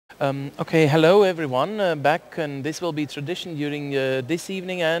Okay, hello everyone, back, and this will be tradition during this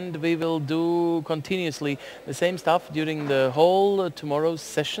evening, and we will do continuously the same stuff during the whole tomorrow's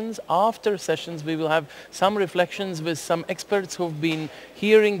sessions. After sessions we will have some reflections with some experts who've been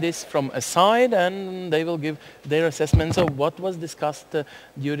hearing this from a side, and they will give their assessments of what was discussed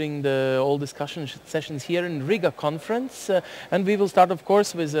during the all discussion sessions here in Riga conference. And we will start, of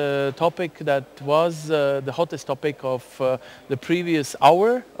course, with a topic that was the hottest topic of the previous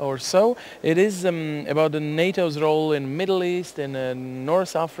hour or so. It is about the NATO's role in Middle East, in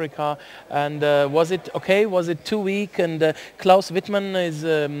North Africa, and was it okay? Was it too weak? And Klaus Wittmann is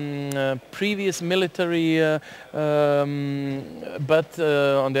previous military, but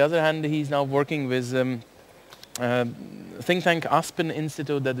on the other hand, he's now working with think tank Aspen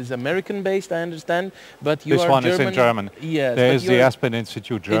Institute that is American-based, I understand, but you this are one German. is in German. Yes, there is the Aspen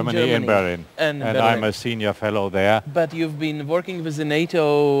Institute Germany in Berlin, and I'm a senior fellow there. But you've been working with the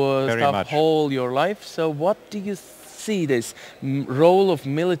NATO stuff all your life, so what do you see this role of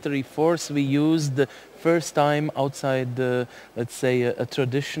military force we used the first time outside, let's say, a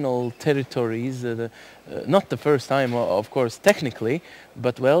traditional territories? Not the first time, of course, technically,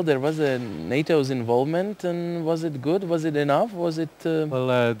 but well, there was a NATO's involvement, and was it good? Was it enough? Was it?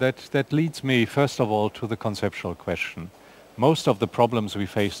 Well, that leads me first of all to the conceptual question. Most of the problems we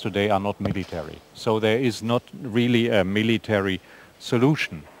face today are not military, so there is not really a military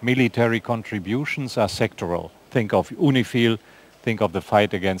solution. Military contributions are sectoral. Think of UNIFIL, think of the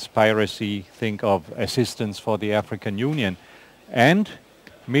fight against piracy, think of assistance for the African Union, and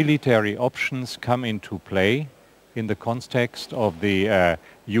military options come into play in the context of the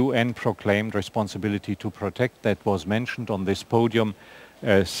UN proclaimed responsibility to protect that was mentioned on this podium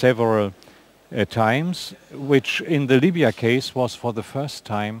several times, which in the Libya case was for the first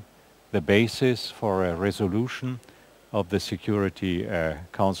time the basis for a resolution of the Security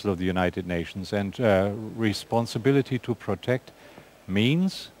Council of the United Nations. And responsibility to protect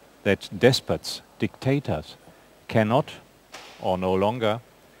means that despots, dictators, cannot or no longer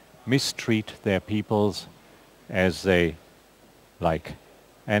mistreat their peoples as they like.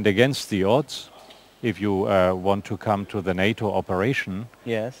 And against the odds, if you want to come to the NATO operation,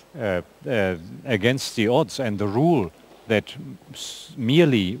 yes, against the odds and the rule that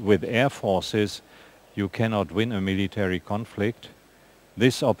merely with air forces you cannot win a military conflict,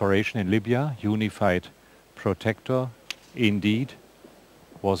 this operation in Libya, Unified Protector, indeed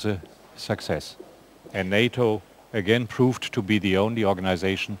was a success. And NATO again proved to be the only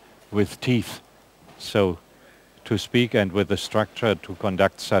organization with teeth, so to speak, and with the structure to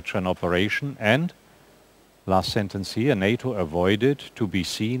conduct such an operation. And last sentence here, NATO avoided to be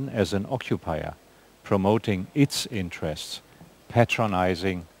seen as an occupier, promoting its interests,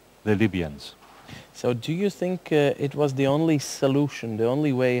 patronizing the Libyans. So do you think it was the only solution, the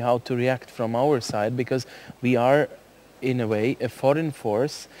only way how to react from our side? Because we are, in a way, a foreign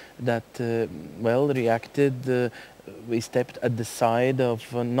force that, well, reacted. We stepped at the side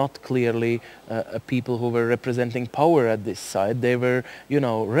of not clearly people who were representing power at this side. They were, you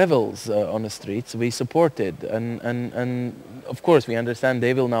know, rebels on the streets. We supported, and of course we understand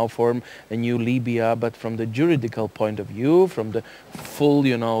they will now form a new Libya, but from the juridical point of view, from the full,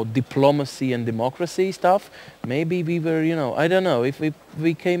 you know, diplomacy and democracy stuff, maybe we were, you know, I don't know if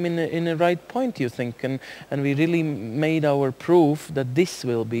we came in a right point, you think, and we really made our proof that this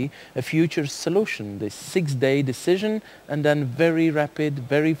will be a future solution, this 6-day decision, and then very rapid,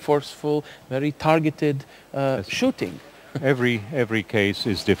 very forceful, very targeted shooting. Every case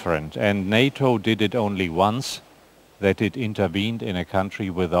is different, and NATO did it only once, that it intervened in a country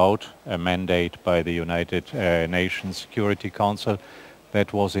without a mandate by the United Nations Security Council.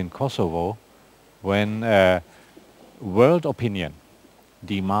 That was in Kosovo, when world opinion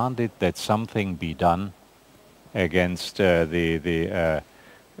demanded that something be done against the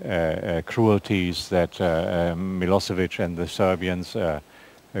cruelties that Milosevic and the Serbians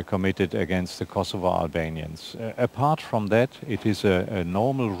committed against the Kosovo Albanians. Apart from that, it is a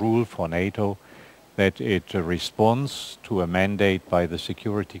normal rule for NATO that it responds to a mandate by the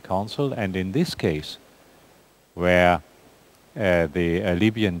Security Council, and in this case, where the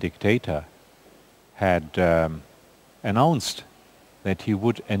Libyan dictator had announced that he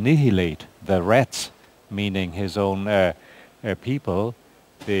would annihilate the rats, meaning his own people,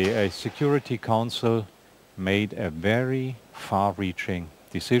 the Security Council made a very far-reaching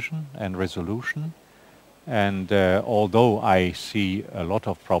decision and resolution. And although I see a lot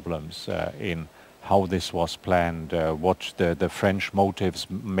of problems in how this was planned, what the French motives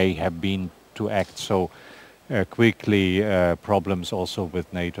may have been to act so quickly, problems also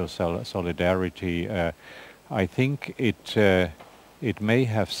with NATO solidarity, I think it it may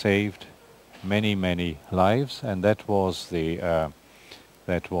have saved many, many lives, and that was the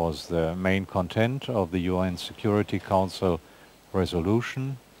main content of the UN Security Council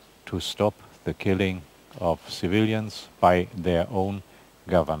resolution to stop the killing of civilians by their own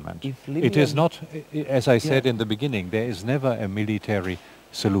government. If It is Libya- not, as I said Yeah. in the beginning, there is never a military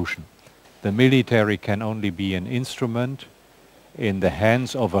solution. The military can only be an instrument in the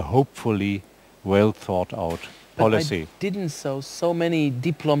hands of a hopefully well thought out But policy. I didn't so many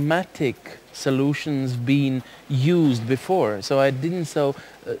diplomatic solutions being used before. So I didn't Well,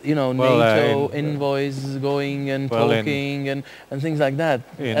 NATO in- envoys going and well, talking and things like that.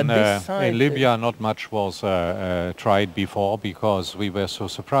 At In, this side, in Libya, not much was tried before because we were so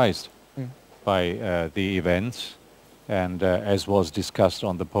surprised by the events. And as was discussed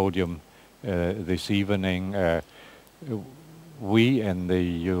on the podium this evening, we in the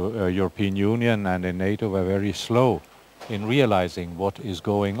European Union and in NATO were very slow in realizing what is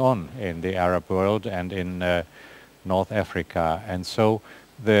going on in the Arab world and in North Africa. And so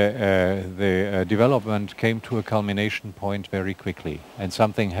the development came to a culmination point very quickly, and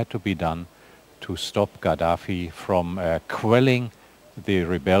something had to be done to stop Gaddafi from quelling the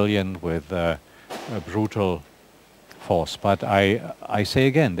rebellion with a brutal force. But I say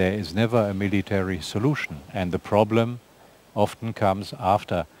again, there is never a military solution, and the problem often comes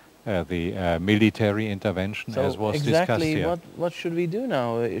after the military intervention, so as was discussed exactly here. what should we do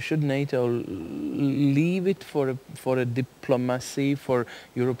now? Should NATO leave it for a diplomacy, for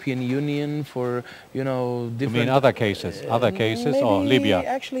European Union, for different? You mean other cases or maybe Libya?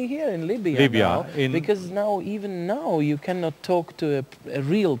 Actually, here in Libya, Libya, now, because even now you cannot talk to a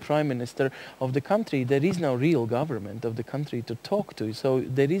real prime minister of the country. There is no real government of the country to talk to. So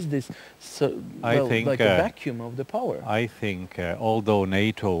there is this, I think, like a vacuum of the power. I think although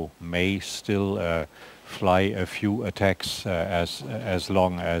NATO may still fly a few attacks as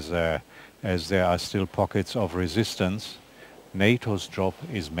long as there are still pockets of resistance, NATO's job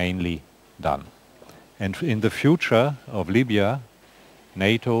is mainly done. And in the future of Libya,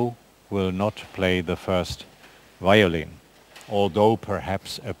 NATO will not play the first violin, although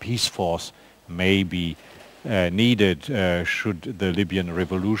perhaps a peace force may be needed should the Libyan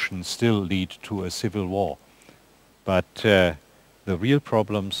revolution still lead to a civil war. But the real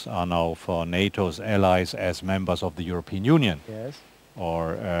problems are now for NATO's allies as members of the European Union, Yes.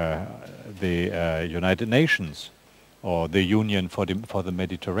 or the United Nations, or the Union for the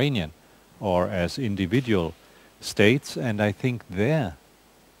Mediterranean, or as individual states. And I think there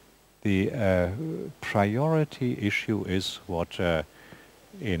the priority issue is what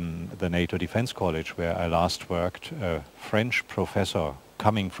in the NATO Defense College, where I last worked, a French professor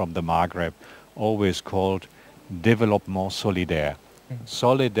coming from the Maghreb always called développement solidaire,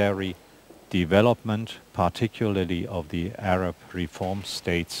 solidary development, particularly of the Arab reform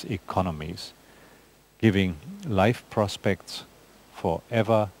states' economies, giving life prospects for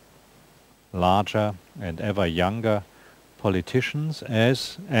ever larger and ever younger politicians,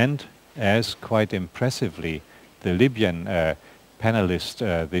 as quite impressively the Libyan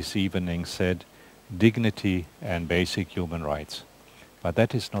panelist this evening said, dignity and basic human rights. But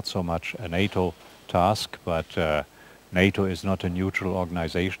that is not so much a NATO task, but NATO is not a neutral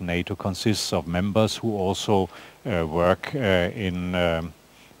organization. NATO consists of members who also work in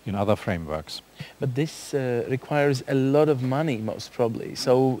other frameworks. But this requires a lot of money, most probably.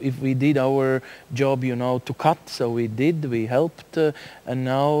 So if we did our job, to cut, so we did, we helped, and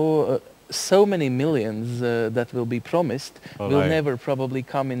now so many millions that will be promised will never probably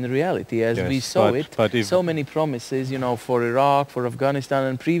come in reality, as we saw but so many promises, for Iraq, for Afghanistan,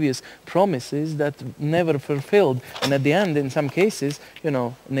 and previous promises that never fulfilled. And at the end, in some cases,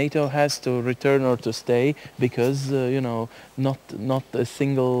 NATO has to return or to stay because, not a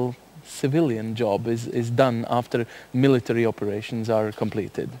single civilian job is done after military operations are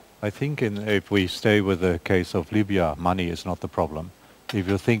completed. I think if we stay with the case of Libya, money is not the problem. If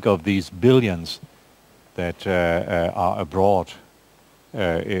you think of these billions that are abroad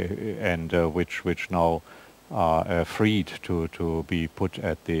and which now are freed to be put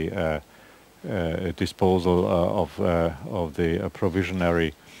at the disposal of the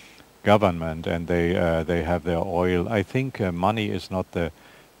provisionary government, and they have their oil, I think money is not the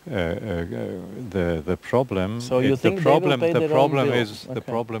problem. So you think they will pay their own bill? The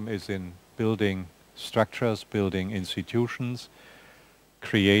problem is in building structures, building institutions,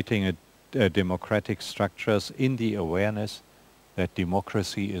 creating a democratic structures in the awareness that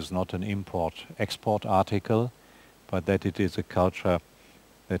democracy is not an import-export article, but that it is a culture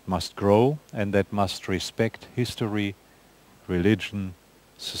that must grow and that must respect history, religion,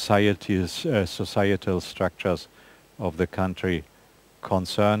 societal structures of the country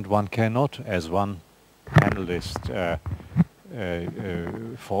concerned, one cannot, as one panelist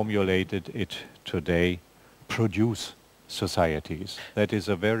formulated it today, produce societies. That is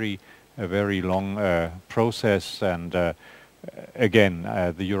a very long process, and again,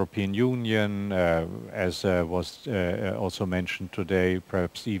 the European Union, as was also mentioned today,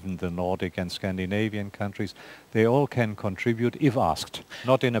 perhaps even the Nordic and Scandinavian countries, they all can contribute if asked,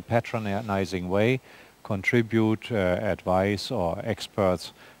 not in a patronizing way, contribute advice or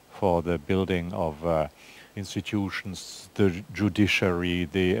experts for the building of institutions, the judiciary,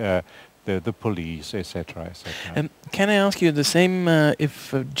 the police, etc., etc. Can I ask you the same,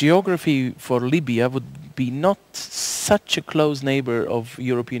 if geography for Libya would be not such a close neighbor of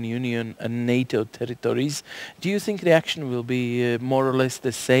European Union and NATO territories, do you think the action will be more or less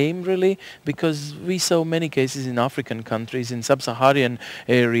the same, really? Because we saw many cases in African countries, in sub-Saharan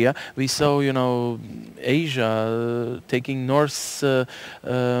area. We saw, you know, Asia taking North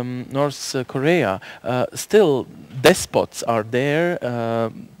Korea. Still, despots are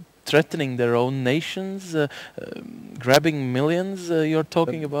there, threatening their own nations, grabbing millions. You're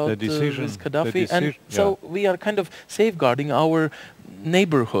talking about with Gaddafi, and so we are kind of safeguarding our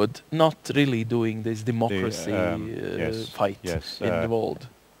neighborhood, not really doing this democracy fight in the world.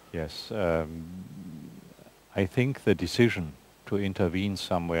 Yes, I think the decision to intervene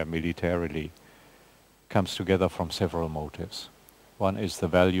somewhere militarily comes together from several motives. One is the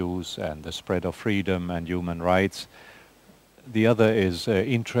values and the spread of freedom and human rights. The other is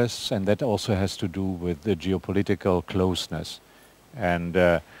interests, and that also has to do with the geopolitical closeness. And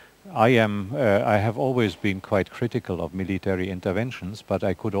I have always been quite critical of military interventions, but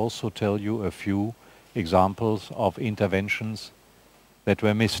I could also tell you a few examples of interventions that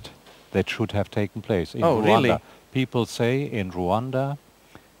were missed, that should have taken place. In Rwanda, really? People say in Rwanda,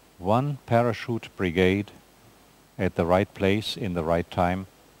 one parachute brigade at the right place in the right time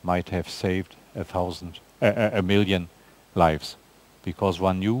might have saved a million lives, because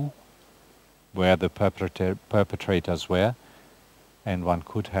one knew where the perpetrators were, and one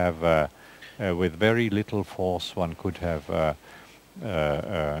could have, with very little force, one could have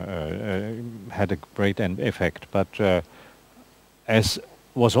had a great effect. But as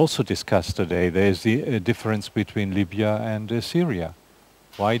was also discussed today, there is the difference between Libya and Syria.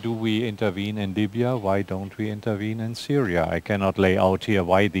 Why do we intervene in Libya? Why don't we intervene in Syria? I cannot lay out here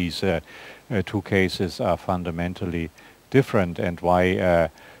why these two cases are fundamentally different, and why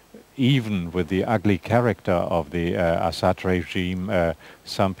even with the ugly character of the Assad regime,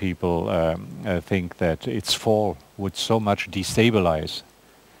 some people think that its fall would so much destabilize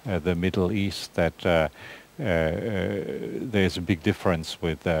the Middle East that there's a big difference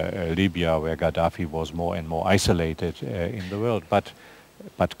with Libya, where Gaddafi was more and more isolated in the world. But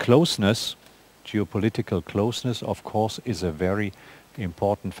closeness, geopolitical closeness, of course, is a very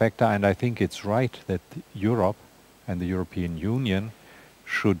important factor, and I think it's right that Europe and the European Union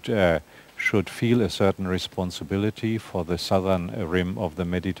should feel a certain responsibility for the southern rim of the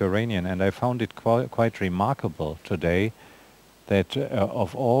Mediterranean. And I found it quite remarkable today that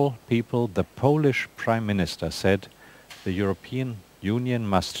of all people, the Polish Prime Minister said the European Union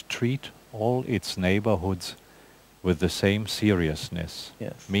must treat all its neighborhoods with the same seriousness,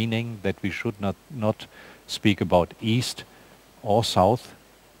 meaning that we should not speak about East or South.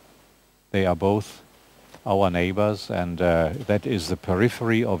 They are both our neighbors, and that is the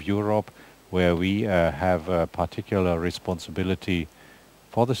periphery of Europe, where we have a particular responsibility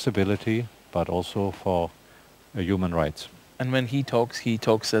for the stability, but also for human rights. And when he talks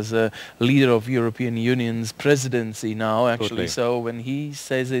as a leader of European Union's presidency now, actually. Totally. So when he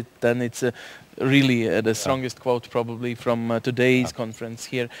says it, then it's really the strongest quote probably from today's conference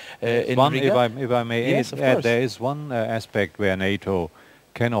here in Riga. If I may add, there is one aspect where NATO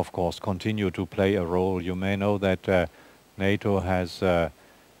can, of course, continue to play a role. You may know that NATO has,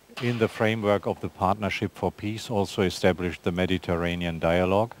 in the framework of the Partnership for Peace, also established the Mediterranean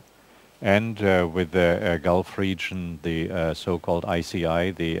Dialogue. And with the Gulf region, the so-called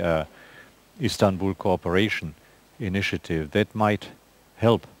ICI, the Istanbul Cooperation Initiative, that might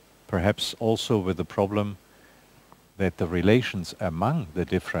help, perhaps also with the problem that the relations among the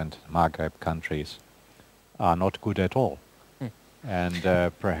different Maghreb countries are not good at all. And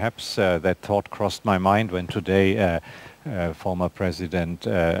perhaps that thought crossed my mind when today former President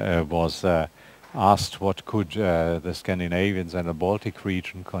was asked what could the Scandinavians and the Baltic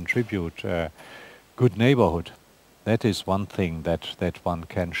region contribute. Good neighborhood. That is one thing that one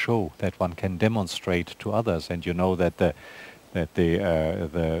can show, that one can demonstrate to others. And you know that the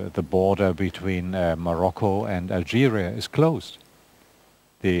border between Morocco and Algeria is closed.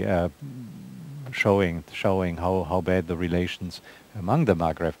 The showing how bad the relations among the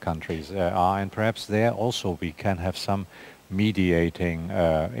Maghreb countries are, and perhaps there also we can have some mediating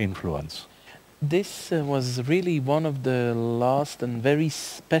influence. This was really one of the last and very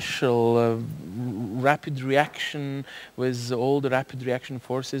special rapid reaction with all the rapid reaction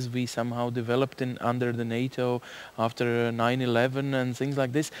forces we somehow developed under the NATO after 9/11 and things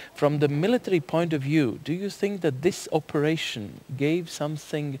like this. From the military point of view, do you think that this operation gave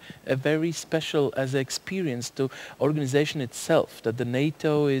something very special as an experience to organization itself, that the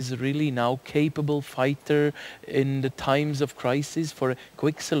NATO is really now capable fighter in the times of crisis for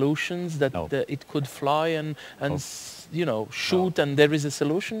quick solutions, that No. It could fly and you know, shoot, and there is a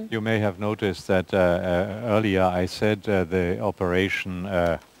solution? You may have noticed that earlier I said the operation,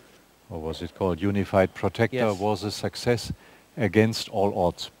 what was it called, Unified Protector, Yes. was a success against all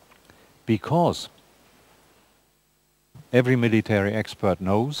odds. Because every military expert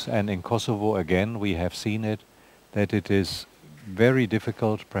knows, and in Kosovo again we have seen it, that it is very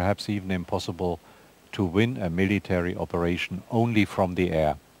difficult, perhaps even impossible, to win a military operation only from the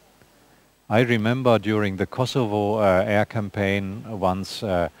air. I remember during the Kosovo air campaign once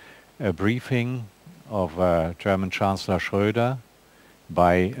a briefing of German Chancellor Schröder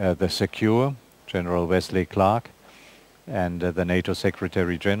by the Secure, General Wesley Clark, and the NATO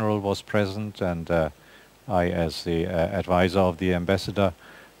Secretary General was present, and I, as the advisor of the ambassador,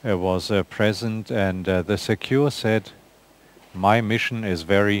 was present, and the Secure said, "My mission is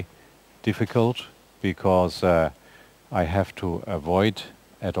very difficult because I have to avoid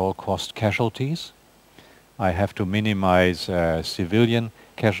at all cost casualties. I have to minimize civilian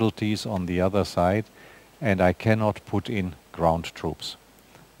casualties on the other side, and I cannot put in ground troops."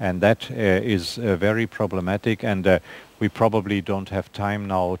 And that is very problematic, and we probably don't have time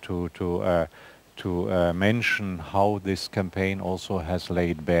now to mention how this campaign also has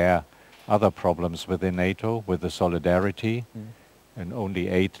laid bare other problems within NATO, with the solidarity, and only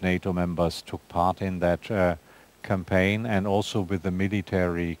 8 NATO members took part in that campaign, and also with the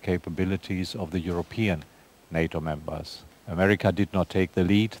military capabilities of the European NATO members. America did not take the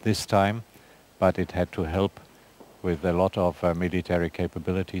lead this time, but it had to help with a lot of military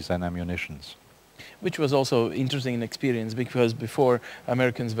capabilities and ammunitions. Which was also interesting experience, because before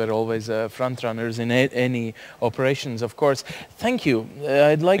Americans were always front runners in any operations, of course. Thank you.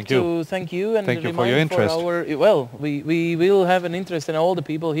 I'd like to thank you and thank you for your interest. Well, we will have an interest, and all the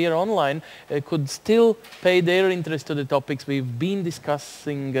people here online could still pay their interest to the topics we've been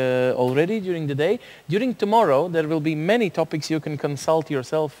discussing already during the day. During tomorrow, there will be many topics you can consult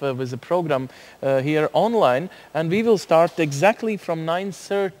yourself with the program here online, and we will start exactly from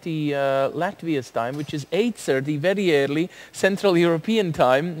 9:30 Latvia's time, which is 8:30, very early Central European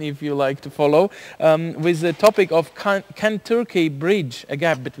time, if you like to follow, with the topic of can Turkey bridge a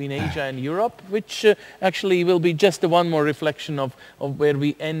gap between Asia and Europe, which actually will be just one more reflection of where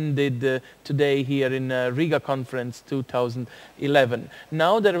we ended today here in Riga conference 2011.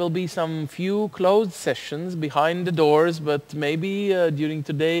 Now there will be some few closed sessions behind the doors, but maybe during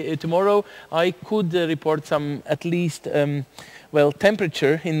tomorrow I could report some at least well,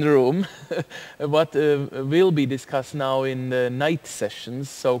 temperature in the room, what will be discussed now in the night sessions,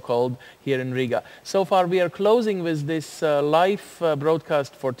 so-called, here in Riga. So far we are closing with this live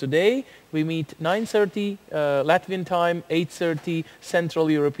broadcast for today. We meet 9:30 Latvian time, 8:30 Central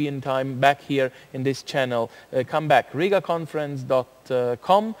European time, back here in this channel. Come back,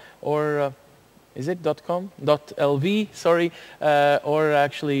 rigaconference.com, or is it .com? .lv, sorry, or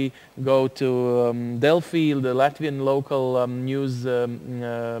actually go to Delphi, the Latvian local news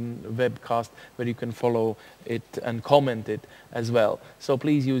webcast, where you can follow it and comment it as well. So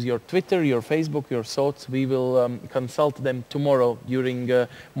please use your Twitter, your Facebook, your thoughts. We will consult them tomorrow during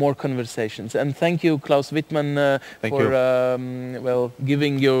more conversations. And thank you, Klaus Wittmann, for well,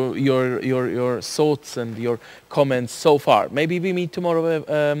 giving your thoughts and your comments so far. Maybe we meet tomorrow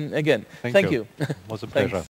again. Thank you. you. It was a pleasure.